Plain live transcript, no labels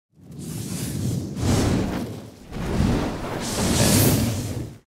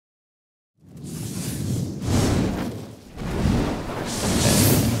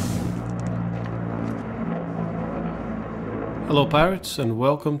Hello Pirates and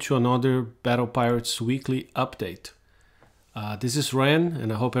welcome to another Battle Pirates weekly update. This is Ren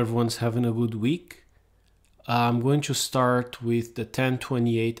and I hope everyone's having a good week. I'm going to start with the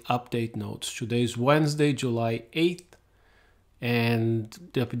 10.28 update notes. Today is Wednesday, July 8th and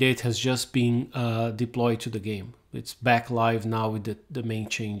the update has just been deployed to the game. It's back live now with the main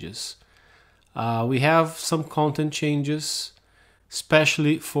changes. We have some content changes,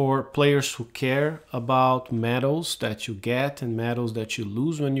 especially for players who care about medals that you get and medals that you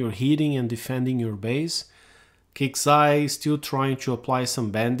lose when you're hitting and defending your base. KIXEYE is still trying to apply some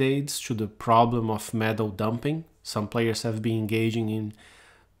band-aids to the problem of medal dumping. Some players have been engaging in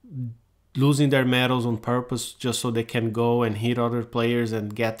losing their medals on purpose just so they can go and hit other players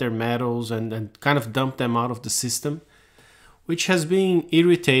and get their medals and kind of dump them out of the system, which has been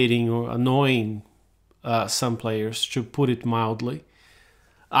irritating or annoying some players, to put it mildly.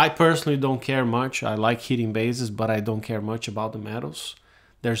 I personally don't care much. I like hitting bases, but I don't care much about the medals.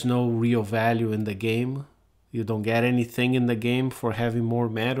 There's no real value in the game. You don't get anything in the game for having more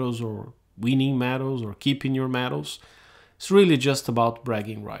medals or winning medals or keeping your medals. It's really just about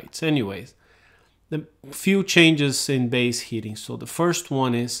bragging rights. Anyways, the few changes in base hitting. So the first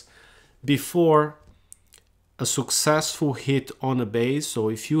one is before a successful hit on a base. So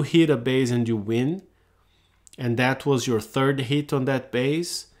if you hit a base and you win, and that was your third hit on that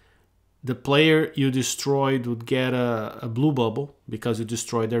base, the player you destroyed would get a blue bubble because you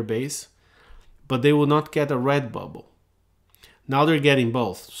destroyed their base, but they will not get a red bubble. Now they're getting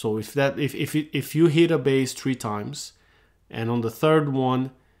both. So if you hit a base 3 times and on the third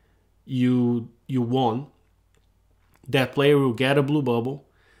one you won, that player will get a blue bubble,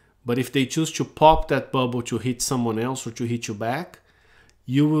 but if they choose to pop that bubble to hit someone else or to hit you back,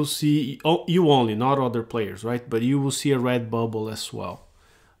 you will see, you only, not other players, right? But you will see a red bubble as well.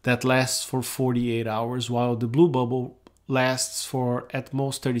 That lasts for 48 hours, while the blue bubble lasts for at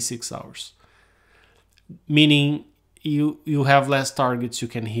most 36 hours. Meaning you have less targets you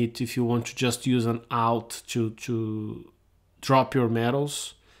can hit if you want to just use an out to drop your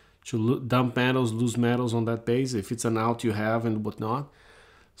medals, to dump medals, lose medals on that base, if it's an out you have and whatnot.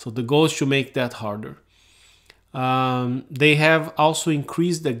 So the goal is to make that harder. They have also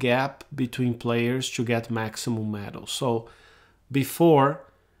increased the gap between players to get maximum medals. So before,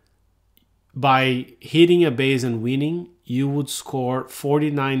 by hitting a base and winning, you would score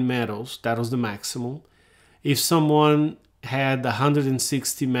 49 medals. That was the maximum. If someone had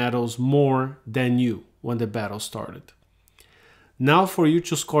 160 medals more than you when the battle started. Now for you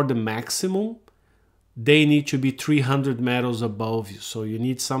to score the maximum, they need to be 300 medals above you. So you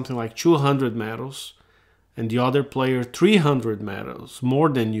need something like 200 medals. And the other player 300 medals more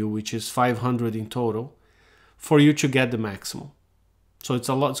than you, which is 500 in total, for you to get the maximum. So it's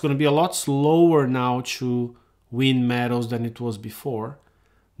going to be a lot slower now to win medals than it was before,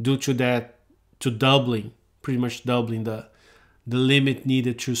 due to that, to doubling, pretty much doubling the limit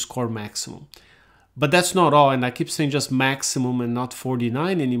needed to score maximum. But that's not all, and I keep saying just maximum and not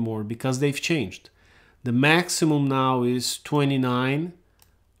 49 anymore because they've changed. The maximum now is 29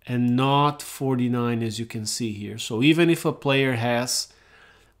 and not 49, as you can see here. So even if a player has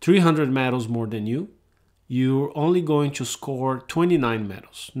 300 medals more than you, you're only going to score 29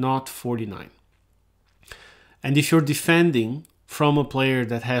 medals, not 49. And if you're defending from a player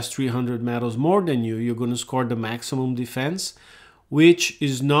that has 300 medals more than you, you're going to score the maximum defense, which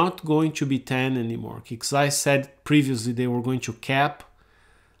is not going to be 10 anymore. KIXEYE said previously they were going to cap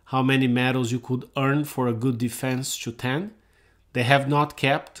how many medals you could earn for a good defense to 10. They have not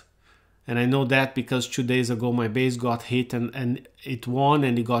capped, and I know that because 2 days ago my base got hit and it won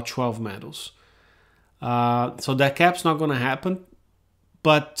and it got 12 medals. So that cap's not going to happen,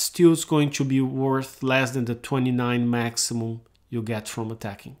 but still it's going to be worth less than the 29 maximum you get from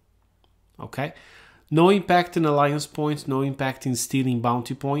attacking. Okay? No impact in alliance points, no impact in stealing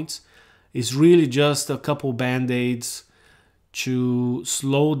bounty points. It's really just a couple band-aids to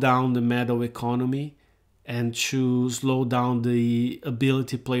slow down the medal economy and to slow down the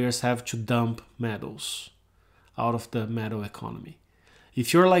ability players have to dump medals out of the medal economy.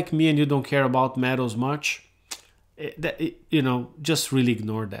 If you're like me and you don't care about medals much, just really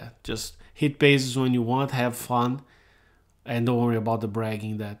ignore that. Just hit bases when you want, have fun, and don't worry about the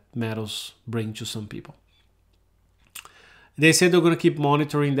bragging that medals bring to some people. They say they're going to keep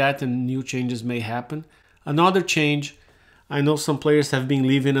monitoring that and new changes may happen. Another change, I know some players have been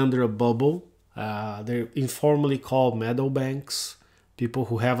living under a bubble. They're informally called medal banks, people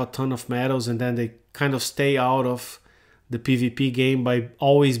who have a ton of medals and then they kind of stay out of the PvP game by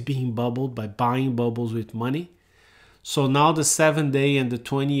always being bubbled, by buying bubbles with money. So now the 7-day and the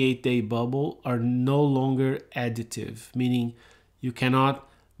 28-day bubble are no longer additive, meaning you cannot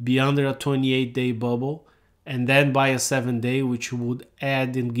be under a 28-day bubble and then buy a 7-day, which would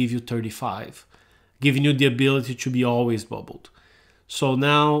add and give you 35, giving you the ability to be always bubbled. So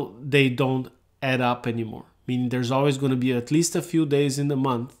now they don't add up anymore, meaning there's always going to be at least a few days in the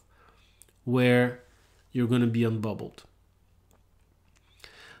month where you're going to be unbubbled.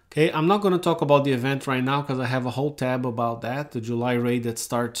 Okay, I'm not going to talk about the event right now because I have a whole tab about that, the July raid that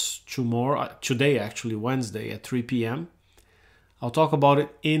starts today actually, Wednesday at 3 p.m. I'll talk about it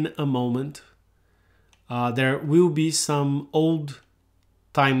in a moment. There will be some old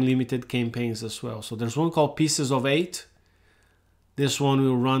time limited campaigns as well. So there's one called Pieces of 8. This one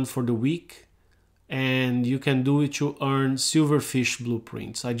will run for the week and you can do it to earn Silverfish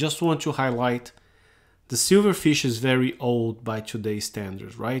blueprints. I just want to highlight the Silverfish is very old by today's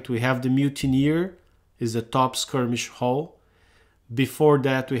standards, right? We have the Mutineer is the top skirmish hull. Before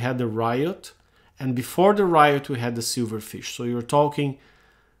that we had the Riot, and before the Riot we had the Silverfish. So you're talking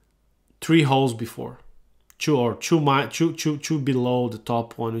 3 hulls before, two below the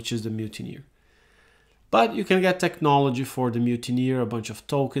top one, which is the Mutineer. But you can get technology for the Mutineer, a bunch of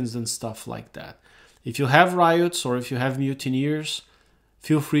tokens and stuff like that. If you have Riots or if you have Mutineers,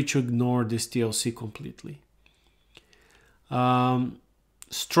 feel free to ignore this TLC completely.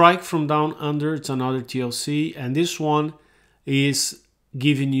 Strike from Down Under, it's another TLC, and this one is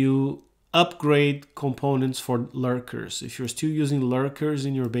giving you upgrade components for lurkers. If you're still using lurkers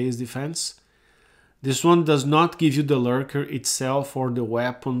in your base defense, this one does not give you the lurker itself or the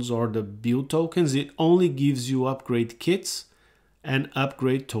weapons or the build tokens. It only gives you upgrade kits and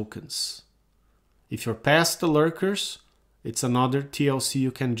upgrade tokens. If you're past the lurkers, it's another TLC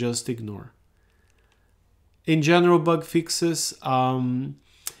you can just ignore. In general, bug fixes,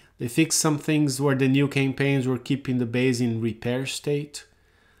 they fixed some things where the new campaigns were keeping the base in repair state.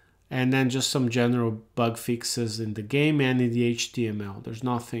 And then just some general bug fixes in the game and in the HTML. There's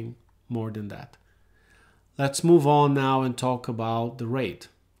nothing more than that. Let's move on now and talk about the raid.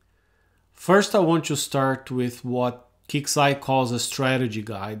 First, I want to start with what KIXEYE calls a strategy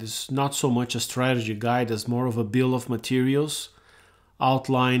guide. It's not so much a strategy guide as more of a bill of materials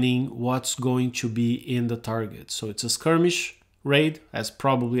outlining what's going to be in the target. So it's a skirmish raid, as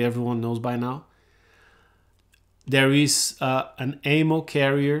probably everyone knows by now. There is an ammo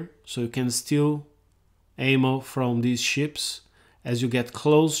carrier, so you can steal ammo from these ships. As you get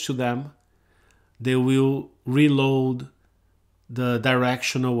close to them, they will reload the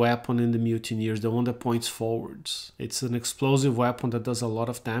directional weapon in the Mutineers, the one that points forwards. It's an explosive weapon that does a lot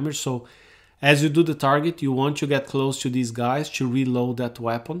of damage. So as you do the target, you want to get close to these guys to reload that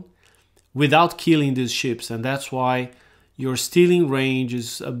weapon without killing these ships. And that's why your stealing range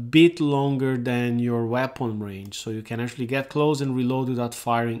is a bit longer than your weapon range. So you can actually get close and reload without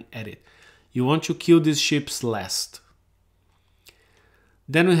firing at it. You want to kill these ships last.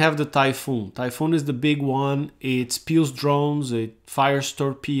 Then we have the Typhoon. Typhoon is the big one. It spews drones, it fires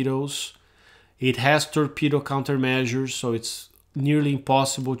torpedoes. It has torpedo countermeasures, so it's nearly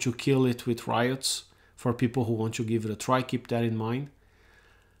impossible to kill it with Riots. For people who want to give it a try, keep that in mind.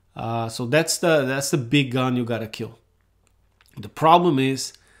 So that's the big gun you gotta kill. The problem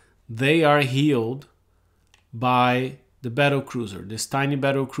is they are healed by the battle cruiser. This tiny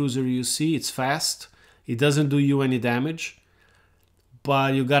battle cruiser you see, it's fast. It doesn't do you any damage,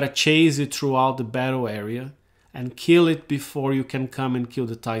 but you gotta chase it throughout the battle area and kill it before you can come and kill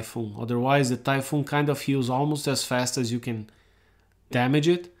the Typhoon. Otherwise, the Typhoon kind of heals almost as fast as you can damage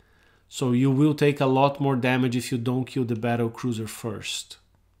it. So you will take a lot more damage if you don't kill the battle cruiser first.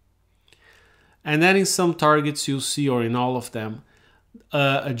 And then in some targets you'll see, or in all of them,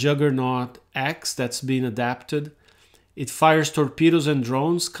 a Juggernaut X that's been adapted. It fires torpedoes and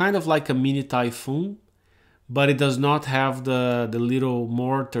drones, kind of like a mini Typhoon, but it does not have the little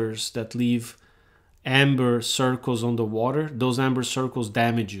mortars that leave amber circles on the water. Those amber circles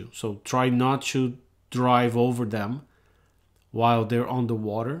damage you, so try not to drive over them while they're on the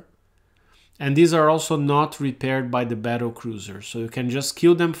water. And these are also not repaired by the battle cruiser, so you can just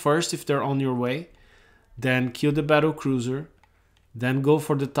kill them first if they're on your way, then kill the battle cruiser, then go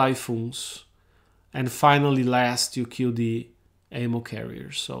for the Typhoons, and finally last you kill the ammo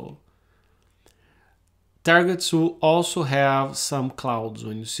carrier. So targets will also have some clouds.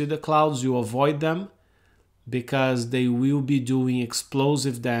 When you see the clouds, you avoid them because they will be doing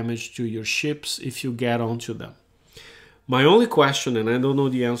explosive damage to your ships if you get onto them. My only question, and I don't know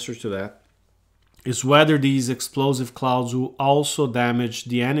the answer to that, is whether these explosive clouds will also damage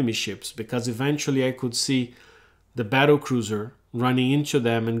the enemy ships, because eventually I could see the battle cruiser running into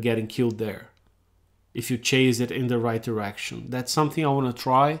them and getting killed there. if you chase it in the right direction. That's something I want to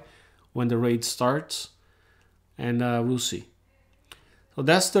try when the raid starts, and we'll see. So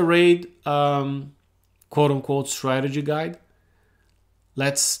that's the raid quote-unquote strategy guide.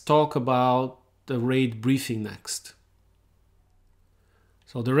 Let's talk about the raid briefing next.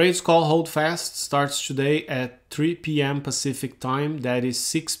 So the raid's called Hold Fast starts today at 3 p.m. Pacific time. That is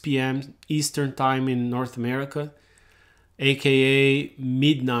 6 p.m. Eastern time in North America, aka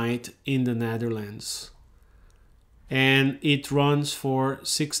midnight in the Netherlands. And it runs for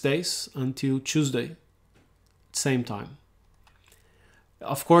 6 days until Tuesday, same time.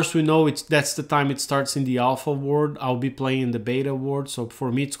 Of course, we know that's the time it starts in the alpha world. I'll be playing in the beta world, so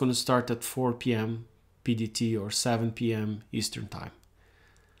for me it's going to start at 4 p.m. PDT or 7 p.m. Eastern time.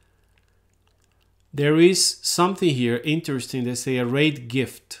 There is something here interesting. They say a raid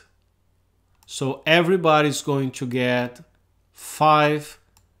gift. So everybody's going to get 5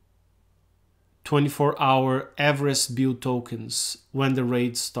 24-hour Everest build tokens when the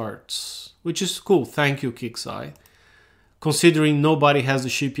raid starts, which is cool. Thank you, Kixeye. Considering nobody has the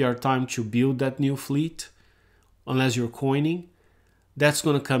shipyard time to build that new fleet, unless you're coining, that's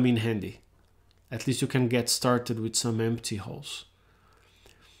going to come in handy. At least you can get started with some empty hulls.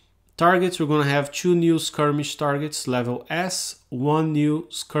 Targets, we're going to have 2 new skirmish targets level S, 1 new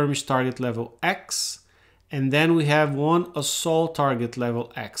skirmish target level X, and then we have 1 assault target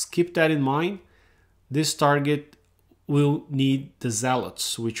level X. Keep that in mind. This target will need the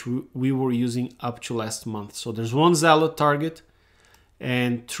zealots, which we were using up to last month. So there's 1 zealot target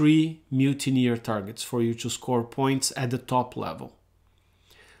and 3 mutineer targets for you to score points at the top level.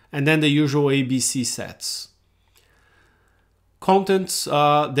 And then the usual ABC sets. Contents,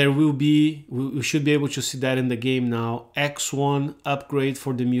 there will be, we should be able to see that in the game now. X1 upgrade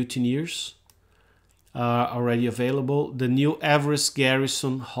for the mutineers, already available. The new Everest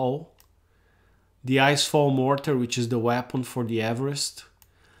Garrison hull. The Icefall Mortar, which is the weapon for the Everest.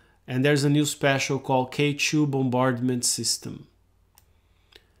 And there's a new special called K2 Bombardment System.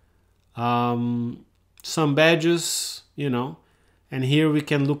 Some badges, you know, and here we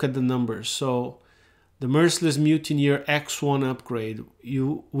can look at the numbers. So the Merciless Mutineer X1 upgrade,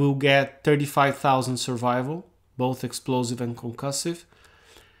 you will get 35,000 survival, both explosive and concussive.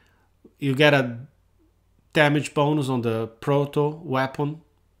 You get a damage bonus on the proto weapon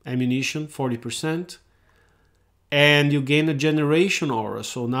ammunition, 40%. And you gain a generation aura.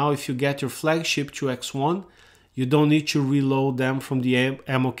 So now if you get your flagship to X1, you don't need to reload them from the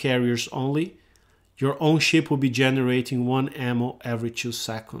ammo carriers only. Your own ship will be generating 1 ammo every 2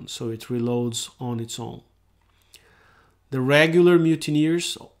 seconds, so it reloads on its own. The regular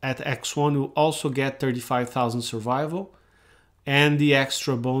mutineers at X1 will also get 35,000 survival and the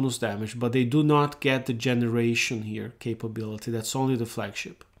extra bonus damage, but they do not get the generation here capability. That's only the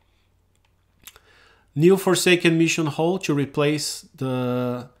flagship. New Forsaken Mission hull to replace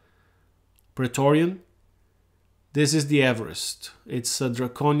the Praetorian. This is the Everest. It's a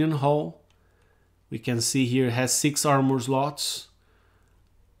Draconian hull. We can see here it has 6 armor slots,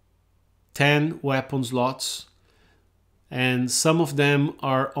 10 weapon slots, and some of them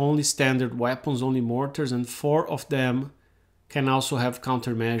are only standard weapons, only mortars, and 4 of them can also have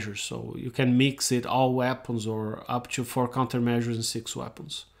countermeasures. So you can mix it, all weapons, or up to 4 countermeasures and 6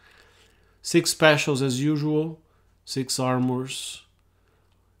 weapons. 6 specials as usual, 6 armors,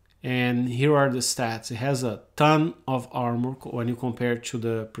 and here are the stats. It has a ton of armor when you compare it to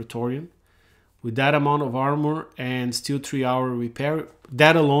the Praetorian. With that amount of armor and still 3-hour repair,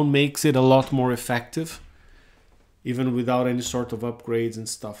 that alone makes it a lot more effective, even without any sort of upgrades and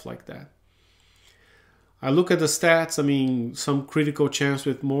stuff like that. I look at the stats, I mean, some critical chance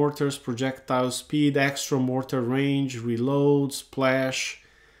with mortars, projectile speed, extra mortar range, reload, splash,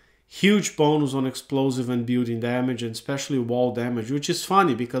 huge bonus on explosive and building damage, and especially wall damage, which is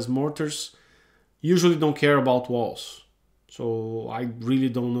funny because mortars usually don't care about walls. So I really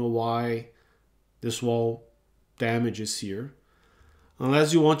don't know why this wall damage is here.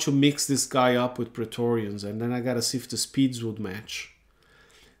 Unless you want to mix this guy up with Praetorians, and then I gotta see if the speeds would match.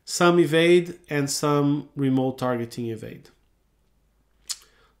 Some evade and some remote targeting evade.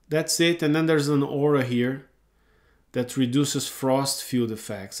 That's it, and then there's an aura here that reduces frost field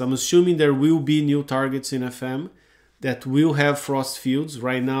effects. I'm assuming there will be new targets in FM that will have frost fields.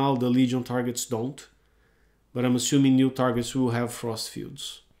 Right now the Legion targets don't, but I'm assuming new targets will have frost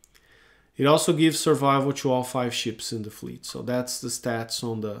fields. It also gives survival to all 5 ships in the fleet. So that's the stats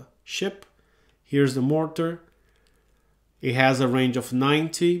on the ship. Here's the mortar. It has a range of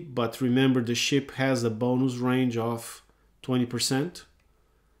 90, but remember the ship has a bonus range of 20%.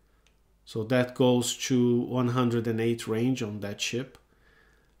 So that goes to 108 range on that ship.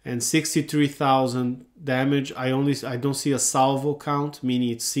 and 63,000 damage. I don't see a salvo count, meaning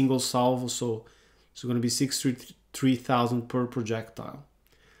it's single salvo, so it's going to be 63,000 per projectile.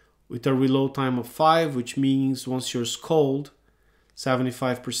 With a reload time of 5, which means once you're skulled,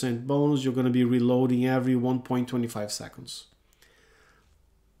 75% bonus, you're going to be reloading every 1.25 seconds.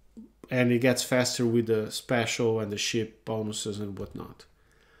 And it gets faster with the special and the ship bonuses and whatnot.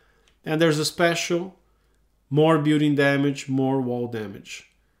 And there's a special, more building damage, more wall damage.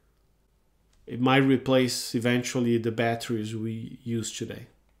 It might replace eventually the batteries we use today.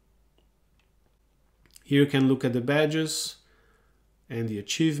 Here you can look at the badges and the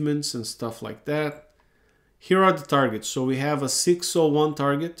achievements and stuff like that. Here are the targets. So we have a 601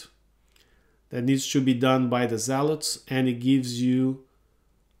 target that needs to be done by the Zealots, and it gives you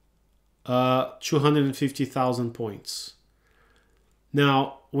 250,000 points.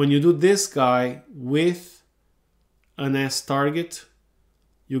 Now, when you do this guy with an S target,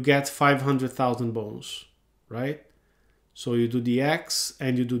 you get 500,000 bonus, right? So you do the X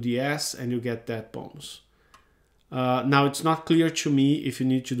and you do the S and you get that bonus. Now it's not clear to me if you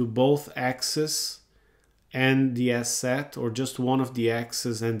need to do both X's and the S set or just one of the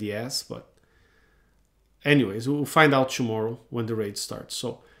X's and the S, but anyways, we'll find out tomorrow when the raid starts.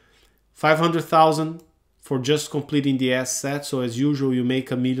 So 500,000 for just completing the S set. So as usual, you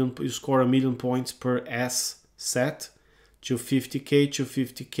score 1,000,000 points per S set. 250k,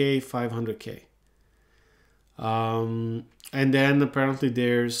 250k, 500k. And then apparently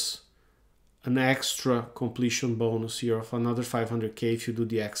there's an extra completion bonus here of another 500k if you do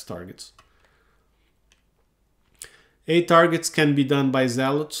the X targets. 8 targets can be done by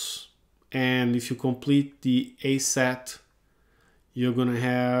Zealots, and if you complete the A set, you're gonna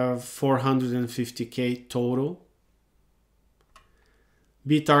have 450k total.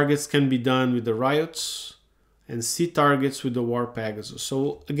 B targets can be done with the Riots, and C targets with the War Pegasus.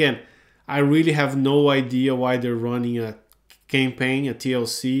 So again, I really have no idea why they're running a campaign, a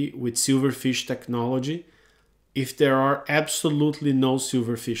TLC with Silverfish technology, if there are absolutely no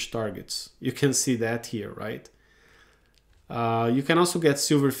Silverfish targets. You can see that here, right? You can also get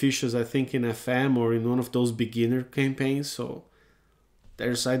Silverfishes, I think, in FM or in one of those beginner campaigns. So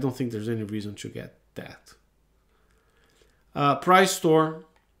I don't think there's any reason to get that. Prize store,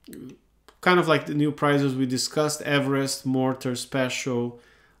 kind of like the new prizes we discussed: Everest, Mortar, Special,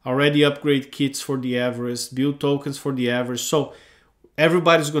 already upgrade kits for the Everest, build tokens for the Everest. So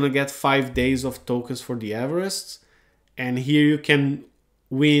everybody's going to get 5 days of tokens for the Everest. And here you can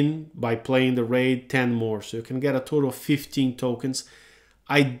win by playing the raid 10 more. So you can get a total of 15 tokens.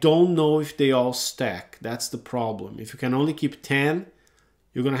 I don't know if they all stack. That's the problem. If you can only keep 10,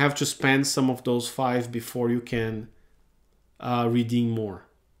 you're going to have to spend some of those 5 before you can redeem more.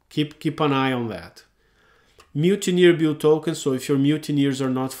 Keep an eye on that. Mutineer build tokens. So if your mutineers are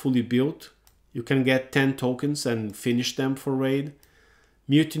not fully built, you can get 10 tokens and finish them for raid.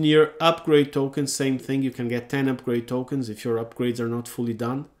 Mutineer upgrade tokens, same thing. You can get 10 upgrade tokens if your upgrades are not fully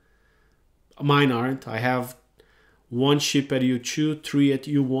done. Mine aren't. I have 1 ship at U2, 3 at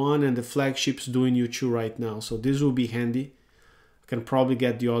U1, and the flagship's doing U2 right now. So this will be handy. I can probably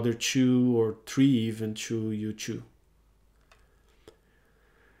get the other 2 or 3 even to U2.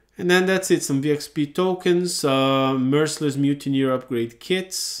 And then that's it, some VXP tokens, Merciless Mutineer upgrade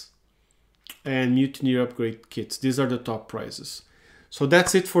kits, and Mutineer upgrade kits. These are the top prizes. So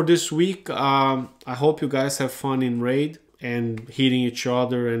that's it for this week. I hope you guys have fun in raid and hitting each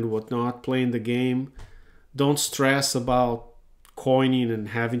other and whatnot, playing the game. Don't stress about coining and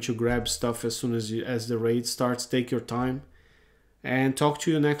having to grab stuff as soon as the raid starts. Take your time. And talk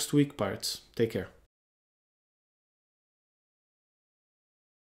to you next week, Pirates. Take care.